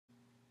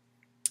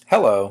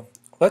Hello,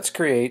 let's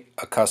create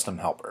a custom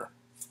helper.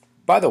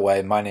 By the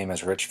way, my name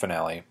is Rich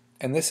Finelli,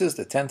 and this is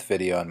the 10th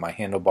video in my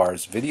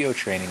Handlebars video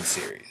training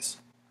series.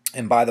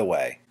 And by the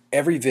way,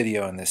 every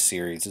video in this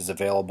series is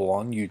available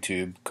on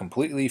YouTube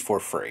completely for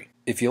free.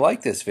 If you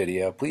like this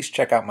video, please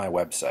check out my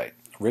website,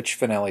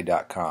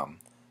 richfinelli.com,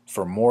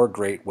 for more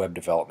great web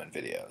development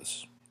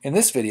videos. In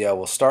this video,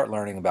 we'll start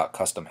learning about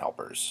custom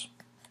helpers.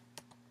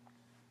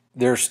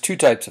 There's two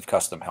types of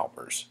custom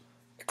helpers,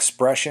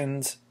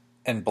 expressions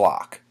and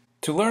block.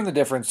 To learn the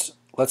difference,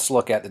 let's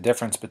look at the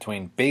difference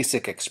between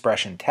basic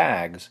expression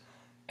tags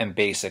and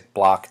basic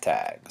block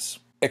tags.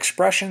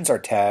 Expressions are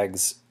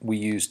tags we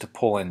use to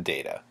pull in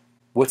data.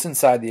 What's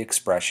inside the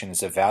expression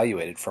is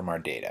evaluated from our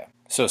data.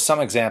 So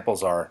some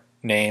examples are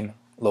name,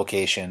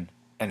 location,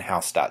 and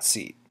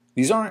house.seat.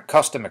 These aren't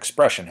custom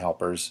expression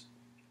helpers.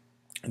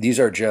 These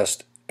are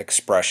just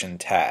expression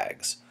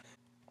tags.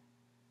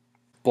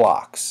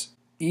 Blocks.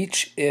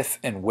 Each, if,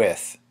 and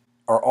with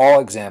are all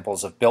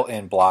examples of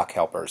built-in block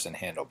helpers in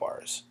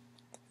Handlebars.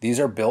 These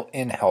are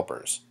built-in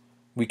helpers.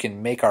 We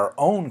can make our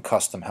own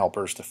custom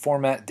helpers to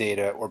format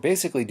data or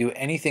basically do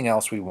anything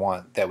else we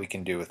want that we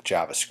can do with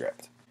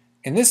JavaScript.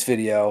 In this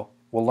video,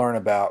 we'll learn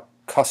about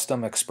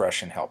custom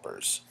expression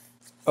helpers.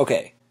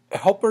 Okay,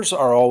 helpers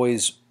are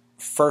always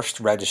first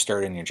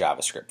registered in your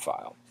JavaScript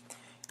file.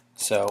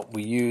 So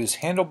we use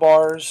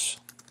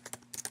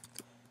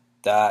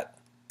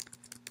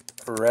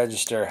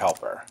handlebars.register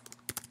helper.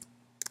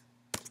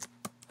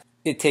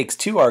 It takes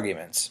two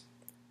arguments,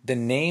 the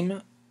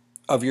name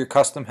of your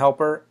custom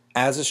helper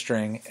as a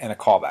string and a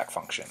callback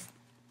function.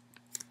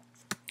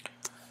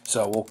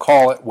 So we'll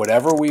call it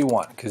whatever we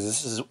want because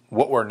this is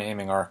what we're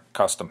naming our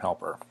custom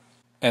helper.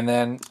 And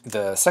then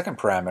the second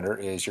parameter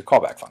is your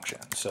callback function.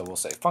 So we'll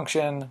say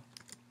function,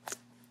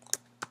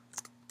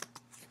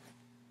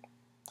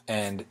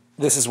 and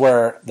this is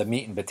where the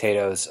meat and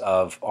potatoes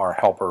of our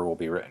helper will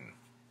be written.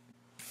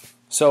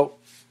 So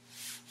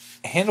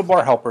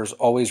handlebar helpers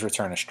always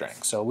return a string.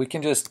 So we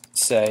can just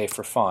say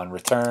for fun,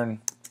 return,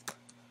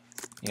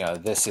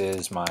 this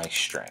is my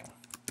string.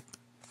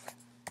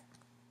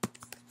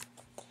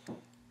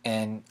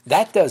 And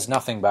that does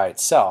nothing by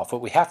itself.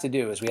 What we have to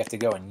do is we have to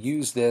go and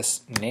use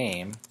this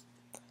name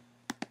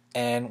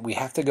and we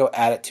have to go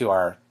add it to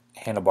our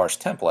handlebars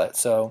template.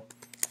 So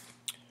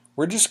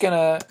we're just going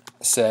to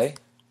say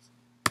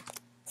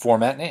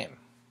format name.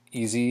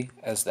 Easy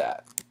as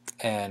that.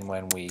 And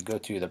when we go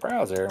to the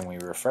browser and we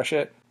refresh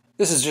it,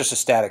 this is just a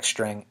static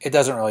string. It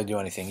doesn't really do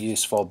anything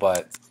useful,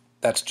 but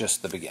that's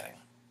just the beginning.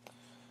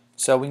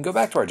 So we can go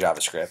back to our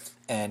JavaScript,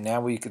 and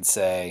now we could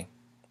say,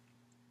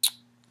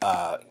 we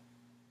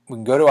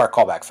can go to our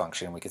callback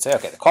function. We could say,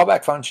 okay, the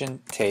callback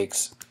function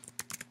takes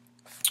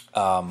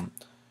a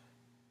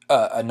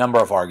number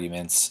of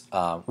arguments.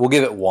 We'll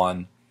give it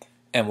one,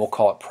 and we'll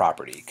call it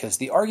property, because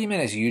the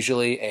argument is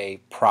usually a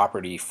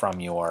property from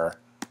your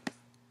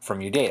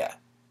data.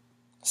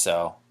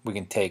 So we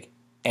can take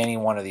any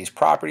one of these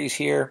properties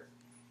here,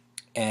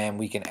 and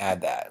we can add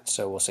that.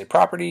 So we'll say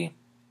property,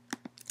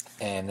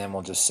 and then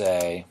we'll just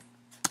say,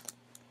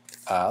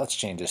 let's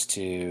change this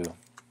to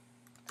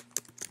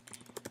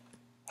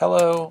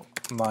hello,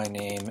 my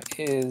name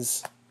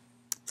is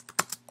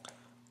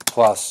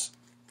plus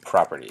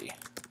property.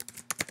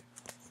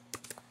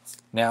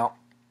 Now,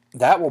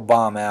 that will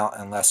bomb out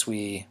unless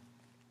we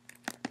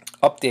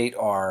update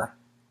our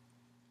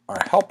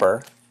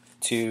helper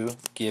to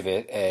give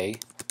it a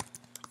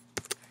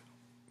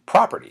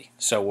property.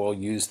 So we'll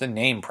use the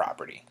name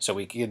property. So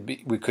we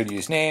could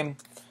use name,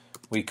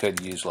 we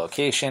could use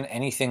location,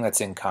 anything that's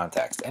in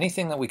context,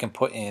 anything that we can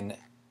put in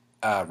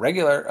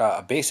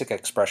a basic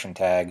expression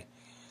tag,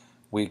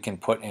 we can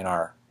put in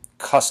our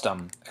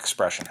custom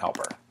expression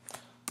helper.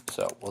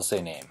 So we'll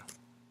say name.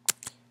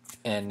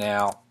 And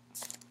now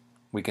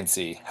we can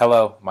see,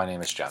 hello, my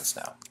name is Jon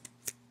Snow.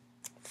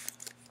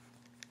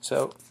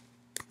 So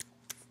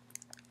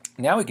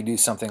now we can do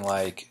something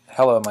like,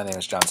 hello, my name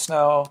is Jon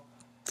Snow,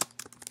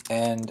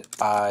 and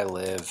I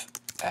live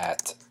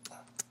at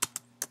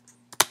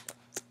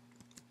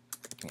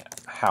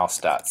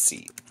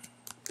house.seat.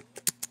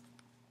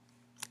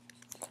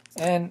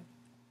 And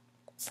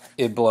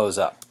it blows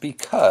up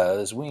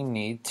because we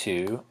need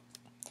to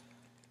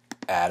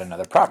add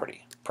another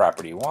property,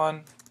 property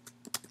 1.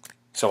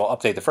 So we'll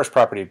update the first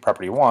property,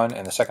 property 1,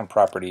 and the second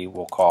property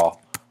we'll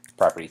call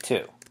property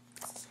 2.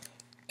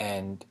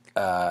 And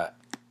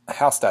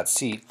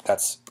house.seat,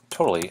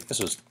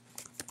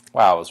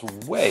 wow, I was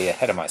way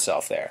ahead of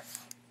myself there.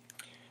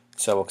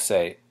 So we'll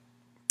say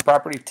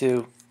property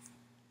 2,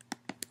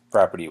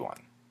 property 1.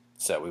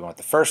 So we want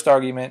the first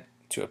argument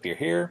to appear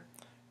here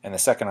and the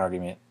second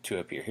argument to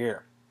appear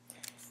here.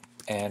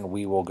 And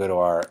we will go to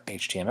our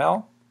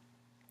HTML,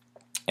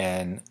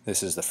 and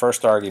this is the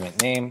first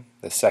argument name,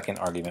 the second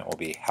argument will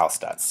be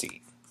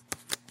house.seat.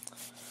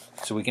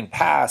 So we can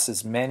pass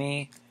as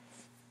many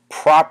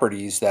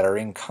properties that are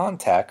in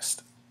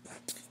context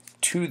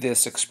to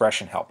this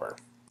expression helper.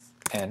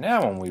 And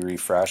now when we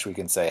refresh, we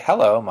can say,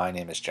 hello, my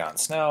name is Jon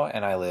Snow,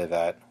 and I live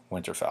at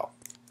Winterfell.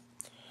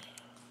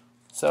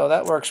 So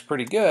that works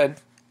pretty good.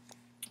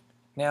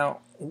 Now,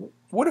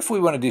 what if we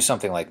want to do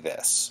something like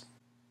this?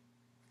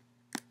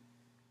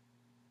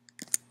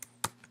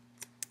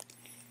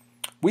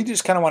 We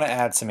just kind of want to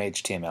add some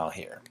HTML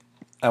here.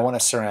 I want to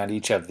surround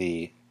each of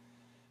the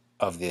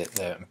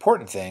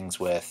important things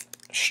with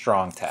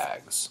strong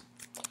tags.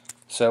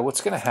 So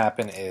what's going to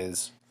happen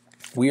is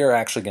we are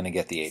actually going to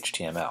get the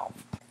HTML.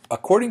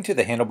 According to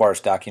the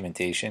Handlebars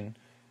documentation,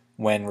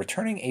 when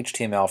returning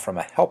HTML from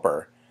a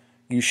helper,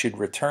 you should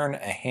return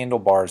a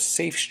Handlebars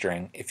safe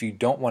string if you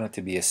don't want it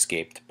to be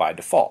escaped by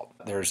default.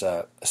 There's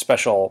a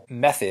special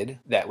method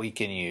that we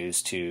can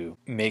use to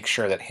make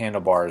sure that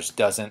Handlebars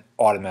doesn't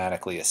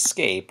automatically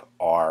escape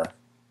our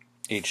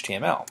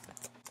HTML.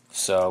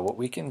 So what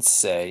we can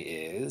say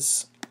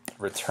is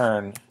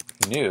return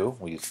new,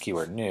 we use the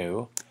keyword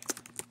new,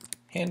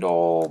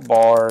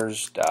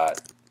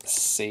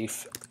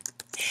 handlebars.safe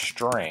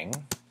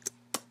string,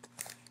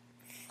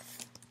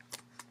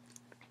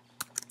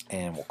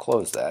 and we'll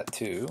close that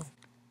too.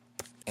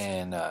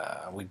 And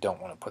we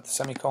don't want to put the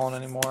semicolon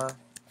anymore.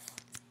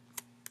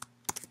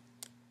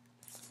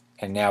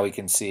 And now we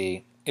can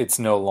see it's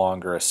no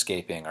longer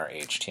escaping our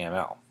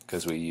HTML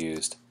because we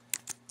used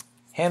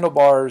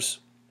handlebars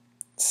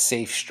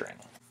safe string.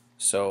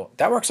 So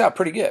that works out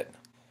pretty good.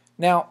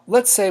 Now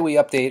let's say we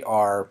update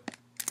our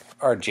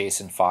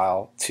JSON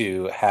file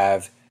to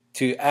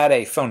add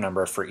a phone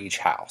number for each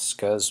house,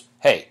 because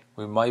hey,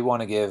 we might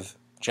want to give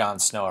Jon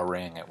Snow a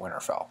ring at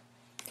Winterfell.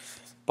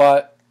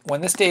 But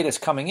when this data is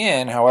coming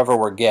in, however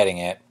we're getting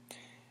it,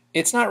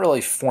 it's not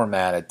really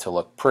formatted to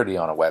look pretty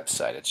on a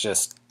website. It's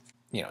just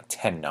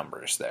 10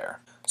 numbers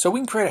there. So we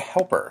can create a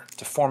helper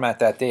to format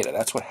that data.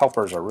 That's what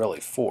helpers are really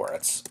for.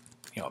 It's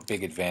a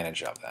big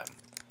advantage of them.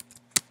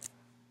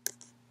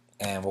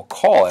 And we'll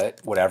call it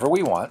whatever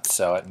we want,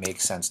 so it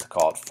makes sense to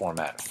call it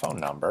format phone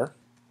number.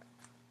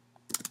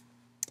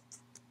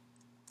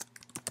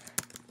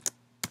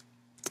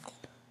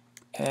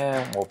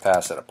 And we'll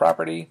pass it a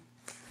property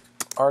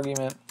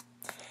argument.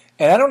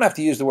 And I don't have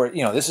to use the word,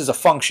 this is a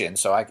function,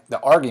 so the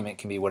argument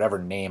can be whatever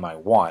name I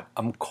want.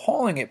 I'm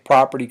calling it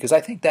property because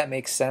I think that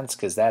makes sense,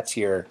 because that's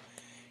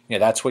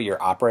that's what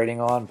you're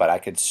operating on, but I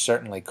could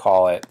certainly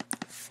call it,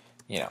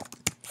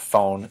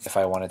 phone if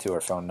I wanted to,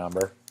 or phone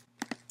number.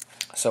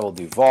 So we'll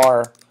do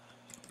var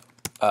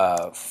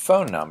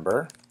phone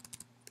number,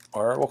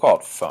 or we'll call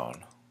it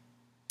phone,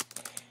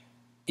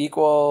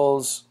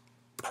 equals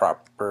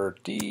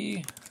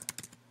property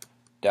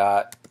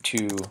dot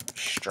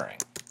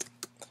toString.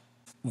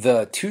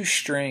 The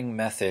toString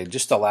method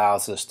just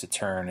allows us to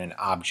turn an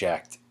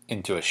object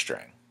into a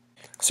string.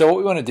 So what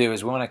we want to do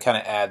is we want to kind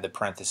of add the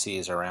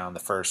parentheses around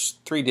the first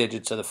 3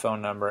 digits of the phone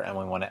number, and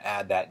we want to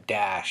add that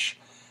dash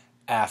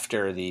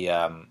after the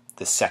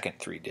second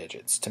 3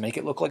 digits to make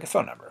it look like a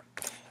phone number.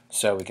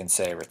 So we can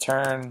say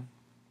return,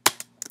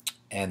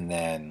 and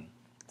then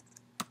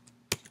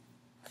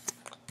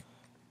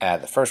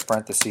add the first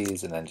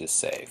parentheses, and then just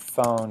say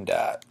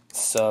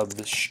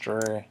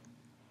phone.substring,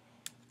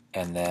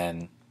 and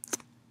then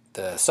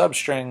the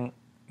substring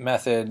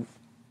method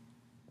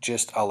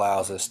just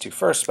allows us to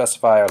first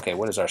specify, okay,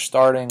 what is our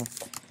starting,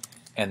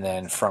 and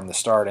then from the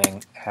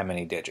starting, how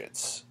many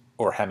digits,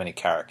 or how many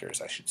characters,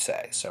 I should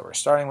say. So we're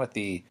starting with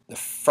the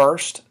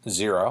first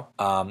 0,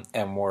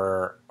 and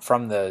we're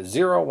from the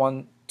 0,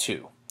 1,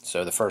 2,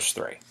 so the first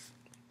 3.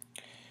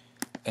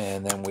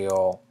 And then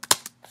we'll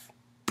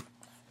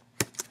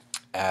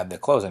add the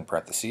closing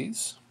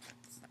parentheses,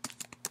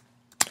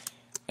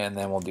 and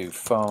then we'll do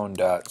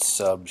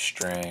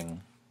phone.substring,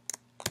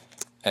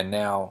 and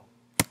now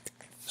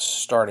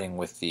starting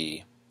with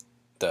the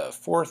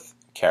 4th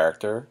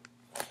character,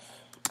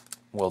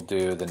 we'll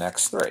do the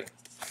next 3.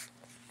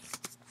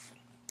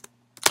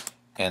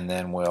 And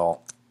then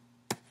we'll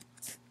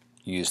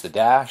use the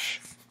dash,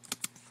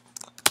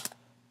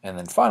 and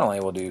then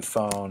finally we'll do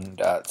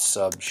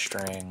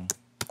phone.substring,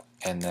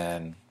 and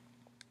then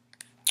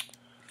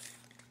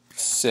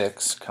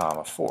 6,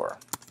 4.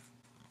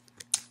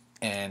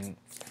 And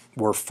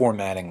we're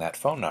formatting that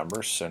phone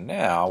number. So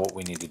now what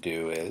we need to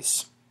do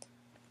is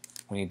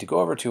we need to go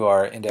over to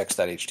our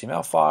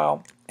index.html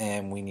file,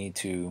 and we need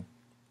to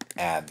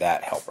add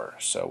that helper.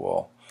 So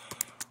we'll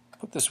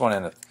put this one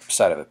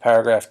inside of a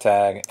paragraph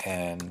tag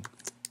and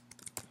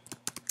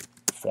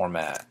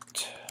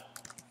format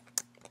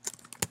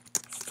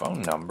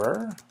phone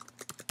number,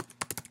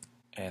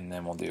 and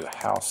then we'll do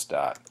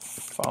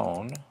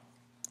house.phone,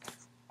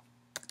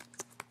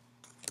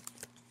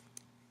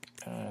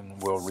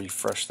 and we'll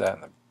refresh that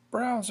in the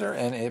browser,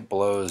 and it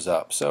blows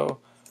up. So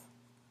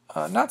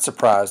not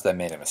surprised I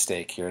made a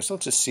mistake here, so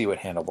let's just see what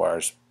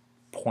Handlebars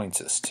points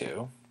us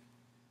to.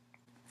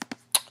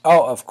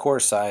 Oh, of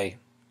course I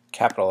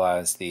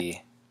capitalized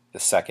the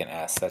second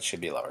S. That should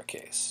be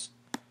lowercase.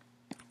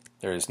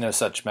 There is no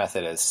such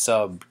method as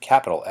sub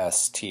capital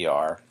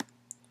STR.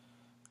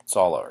 It's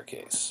all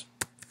lowercase.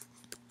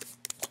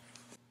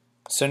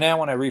 So now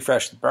when I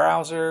refresh the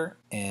browser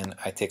and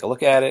I take a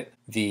look at it,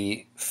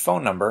 the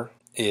phone number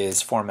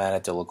is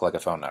formatted to look like a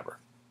phone number.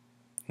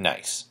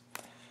 Nice.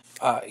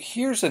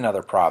 Here's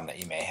another problem that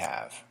you may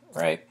have,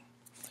 right?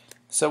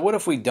 So what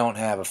if we don't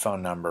have a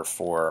phone number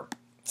for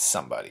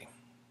somebody?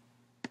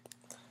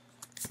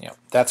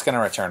 That's going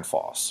to return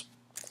false.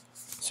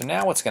 So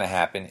now what's going to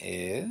happen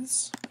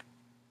is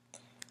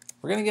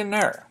we're going to get an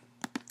error.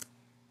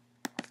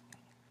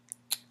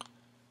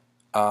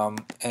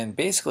 And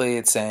basically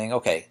it's saying,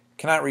 okay,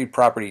 cannot read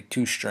property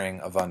toString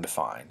of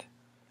undefined.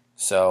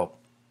 So,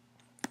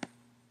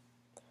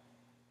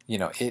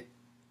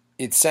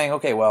 it's saying,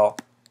 okay, well,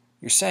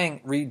 you're saying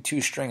read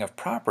toString of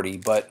property,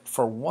 but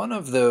for one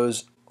of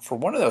those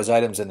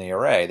items in the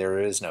array, there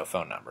is no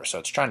phone number. So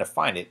it's trying to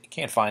find it, it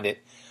can't find it,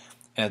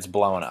 and it's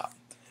blowing up.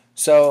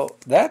 So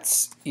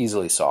that's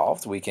easily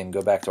solved. We can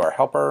go back to our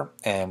helper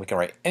and we can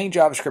write any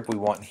JavaScript we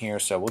want in here.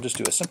 So we'll just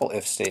do a simple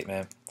if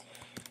statement.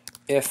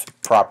 If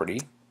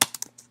property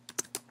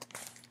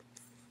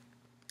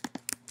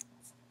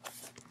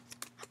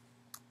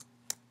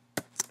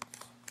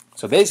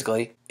so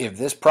basically, if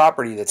this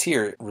property that's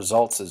here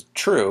results as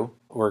true,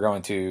 we're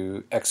going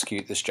to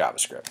execute this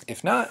JavaScript.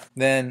 If not,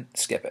 then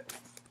skip it.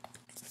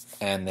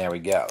 And there we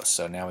go.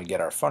 So now we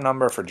get our phone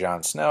number for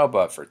Jon Snow,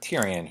 but for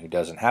Tyrion, who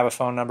doesn't have a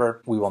phone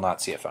number, we will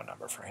not see a phone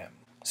number for him.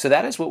 So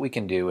that is what we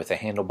can do with a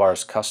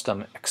Handlebars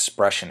custom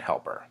expression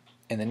helper.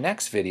 In the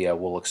next video,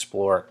 we'll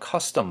explore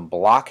custom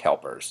block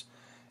helpers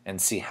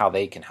and see how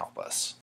they can help us.